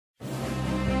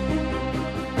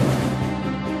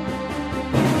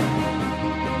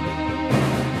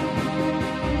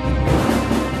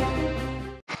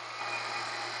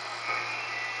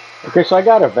Okay, so I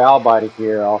got a valve body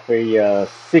here off a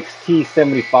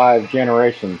 6T75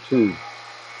 Generation 2.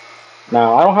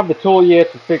 Now, I don't have the tool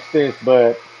yet to fix this,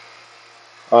 but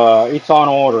it's on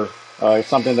order. It's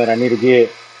something that I need to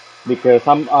get because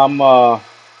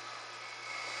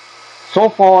so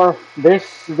far,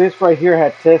 this right here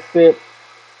had tested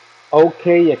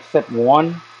okay except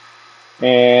one.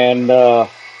 And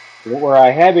where I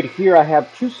have it here, I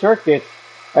have two circuits.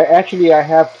 I have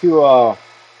two,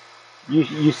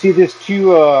 you see this two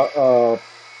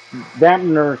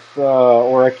dampeners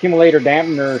or accumulator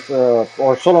dampeners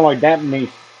or solenoid dampeners,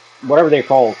 whatever they're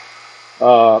called.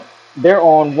 Uh, they're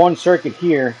on one circuit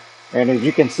here, and as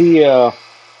you can see,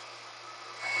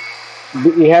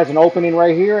 he has an opening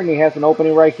right here, and he has an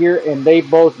opening right here, and they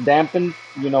both dampen,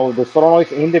 the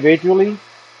solenoids individually,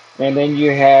 and then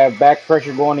you have back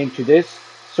pressure going into this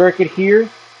circuit here.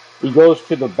 It goes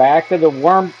to the back of the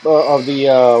worm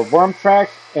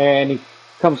tracks, and it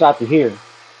comes out to here.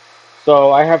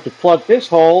 So I have to plug this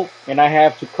hole, and I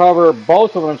have to cover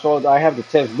both of them, so I have to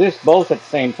test this both at the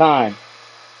same time.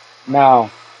 Now,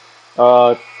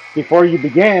 uh, before you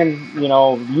begin,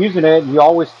 using it, you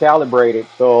always calibrate it.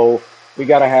 So we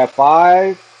got to have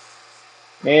 5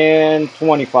 and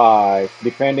 25,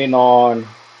 depending on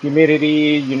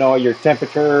humidity, your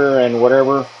temperature and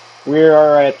whatever. We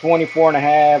are at 24 and a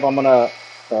half. I'm going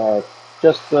to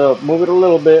just move it a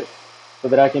little bit so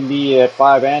that I can be at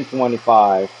 5 and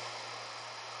 25.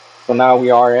 So now we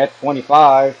are at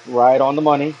 25, right on the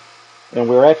money, and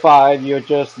we're at 5. You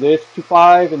adjust this to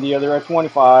 5 and the other at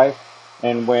 25.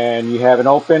 And when you have an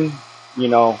open,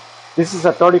 this is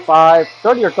a 30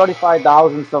 or 35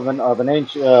 thousandths of an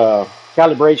inch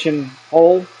calibration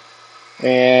hole.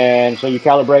 And so you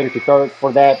calibrate it to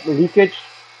for that leakage.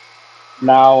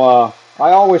 Now,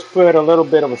 I always put a little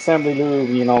bit of assembly lube,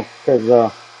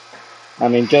 because,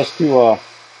 just to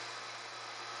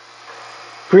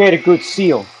create a good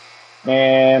seal.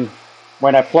 And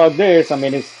when I plug this,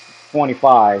 it's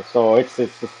 25, so it's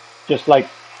just like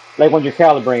when you're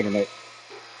calibrating it.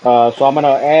 So I'm gonna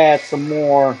add some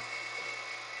more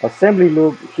assembly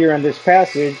lube here in this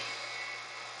passage,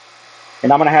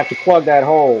 and I'm gonna have to plug that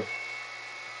hole.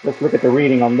 Let's look at the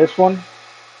reading on this one.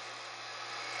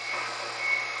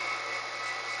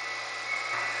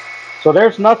 So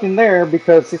there's nothing there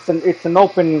because it's an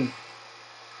open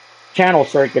channel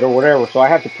circuit or whatever. So I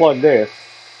have to plug this.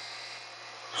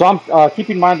 So I'm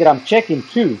keep in mind that I'm checking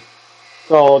too.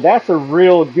 So that's a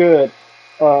real good.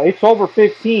 It's over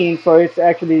 15, so it's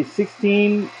actually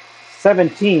 16,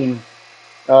 17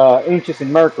 inches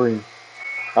in mercury.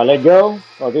 I let go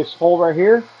of this hole right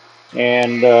here,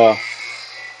 and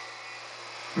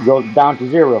go down to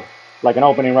 0, like an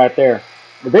opening right there.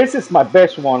 This is my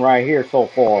best one right here so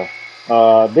far.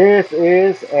 This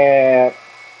is at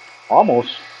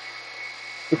almost,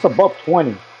 it's above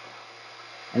 20.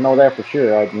 I know that for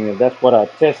sure. That's what I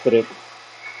tested it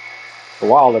a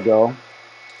while ago.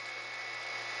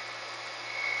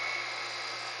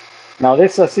 Now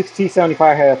this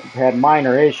 6T75 had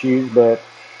minor issues, but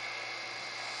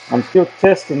I'm still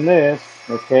testing this.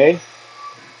 Okay.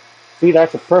 See,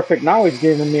 that's a perfect. Now it's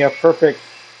giving me a perfect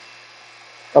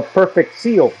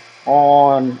seal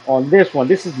on this one.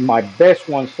 This is my best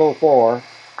one so far.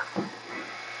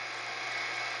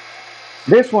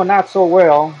 This one not so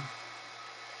well.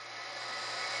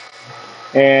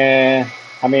 And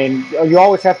you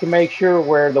always have to make sure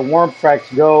where the worm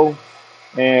tracks go,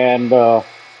 and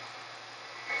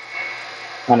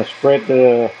kind of spread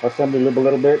the assembly lube a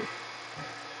little bit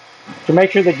to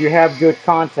make sure that you have good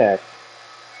contact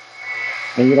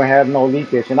and you don't have no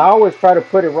leakage. And I always try to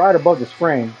put it right above the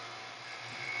spring.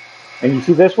 And you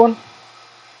see this one?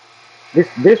 This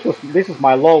is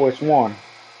my lowest one.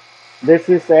 This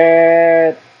is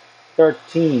at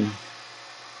 13.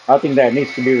 I think that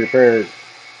needs to be repaired.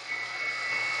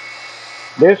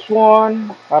 This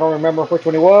one, I don't remember which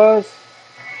one it was.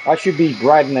 I should be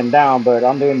writing them down, but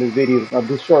I'm doing this video,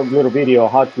 this short little video,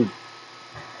 how to,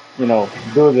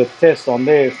 do the test on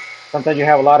this. Sometimes you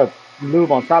have a lot of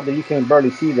lube on top that you can barely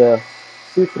see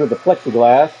through the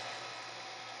plexiglass.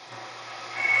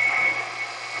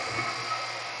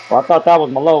 Well, I thought that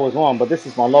was my lowest one, but this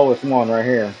is my lowest one right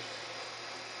here.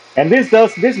 And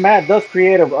this mat does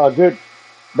create a good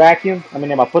vacuum.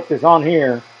 If I put this on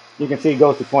here, you can see it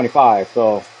goes to 25.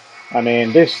 So,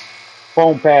 this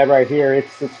foam pad right here,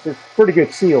 it's pretty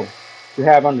good seal to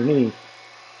have underneath.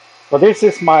 So this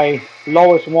is my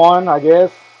lowest one, I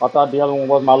guess. I thought the other one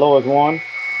was my lowest one.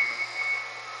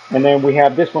 And then we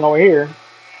have this one over here.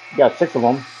 We got 6 of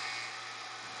them.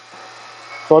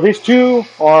 So these two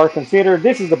are considered,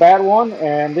 this is the bad one,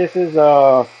 and this is,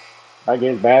 I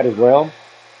guess, bad as well.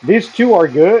 These two are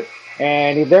good.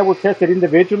 And if they were tested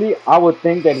individually, I would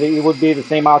think that it would be the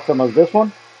same outcome as this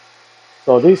one.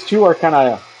 So these two are kind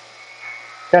of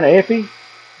iffy.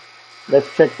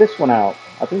 Let's check this one out.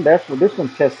 I think that's what this one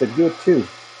tested good too.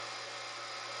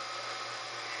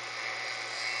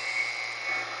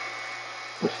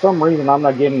 For some reason, I'm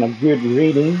not getting a good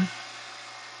reading.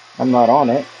 I'm not on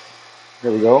it.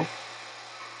 Here we go.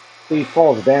 See, it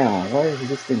falls down. Why is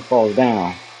this thing falls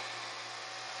down?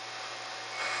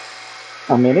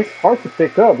 I mean, it's hard to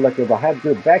pick up. Like if I had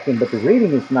good backing, but the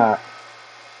reading is not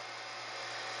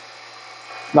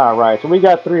right. So we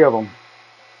got three of them.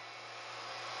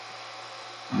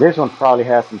 This one probably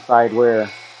has some side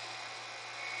wear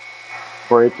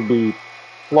for it to be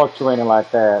fluctuating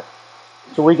like that.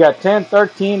 So we got 10,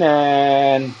 13,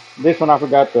 and this one I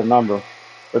forgot the number.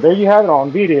 But there you have it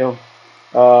on video.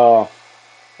 Uh,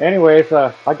 anyways,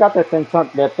 I got that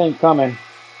thing coming.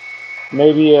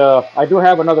 Maybe I do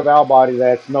have another valve body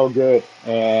that's no good,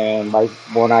 and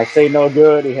when I say no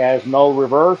good, it has no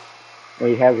reverse.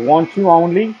 It has 1-2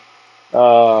 only.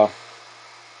 Uh,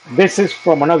 this is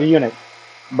from another unit,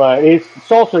 but it's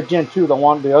also a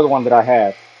Gen2, the other one that I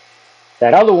have.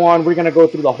 That other one, we're gonna go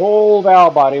through the whole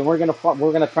valve body, and we're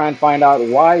gonna try and find out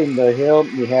why in the hell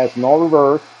it has no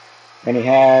reverse, and it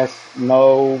has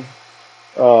no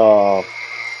uh,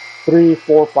 3,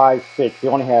 4, 5, 6. It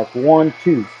only has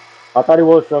 1-2. I thought it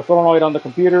was the solenoid on the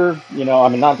computer. I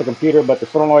mean not the computer, but the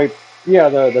solenoid. Yeah,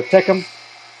 the Techum.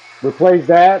 Replaced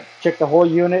that. Checked the whole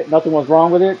unit. Nothing was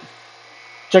wrong with it.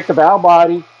 Checked the valve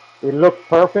body. It looked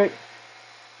perfect.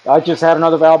 I just had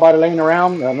another valve body laying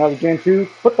around, another Gen2.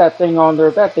 Put that thing on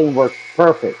there. That thing works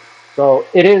perfect. So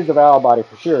it is the valve body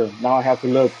for sure. Now I have to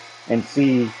look and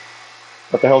see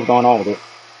what the hell's going on with it.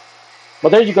 But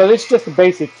there you go. It's just a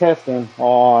basic testing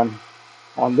on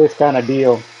this kind of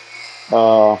deal.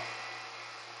 Uh,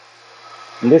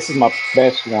 and this is my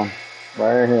best one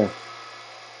right here.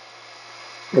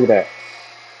 Look at that.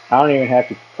 I don't even have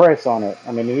to press on it.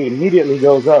 I mean, it immediately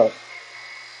goes up.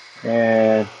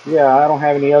 And yeah, I don't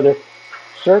have any other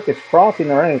circuits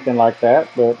crossing or anything like that.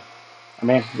 But I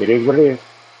mean, it is what it is.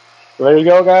 So there you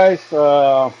go, guys.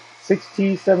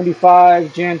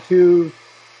 6075 Gen 2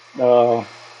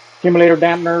 accumulator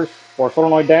dampeners or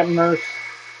solenoid dampeners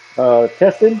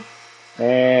tested.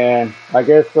 And I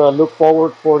guess look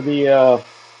forward for the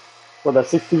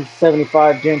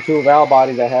 6075 Gen 2 valve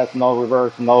body that has no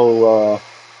reverse, no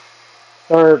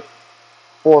third,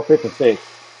 fourth, fifth, and sixth.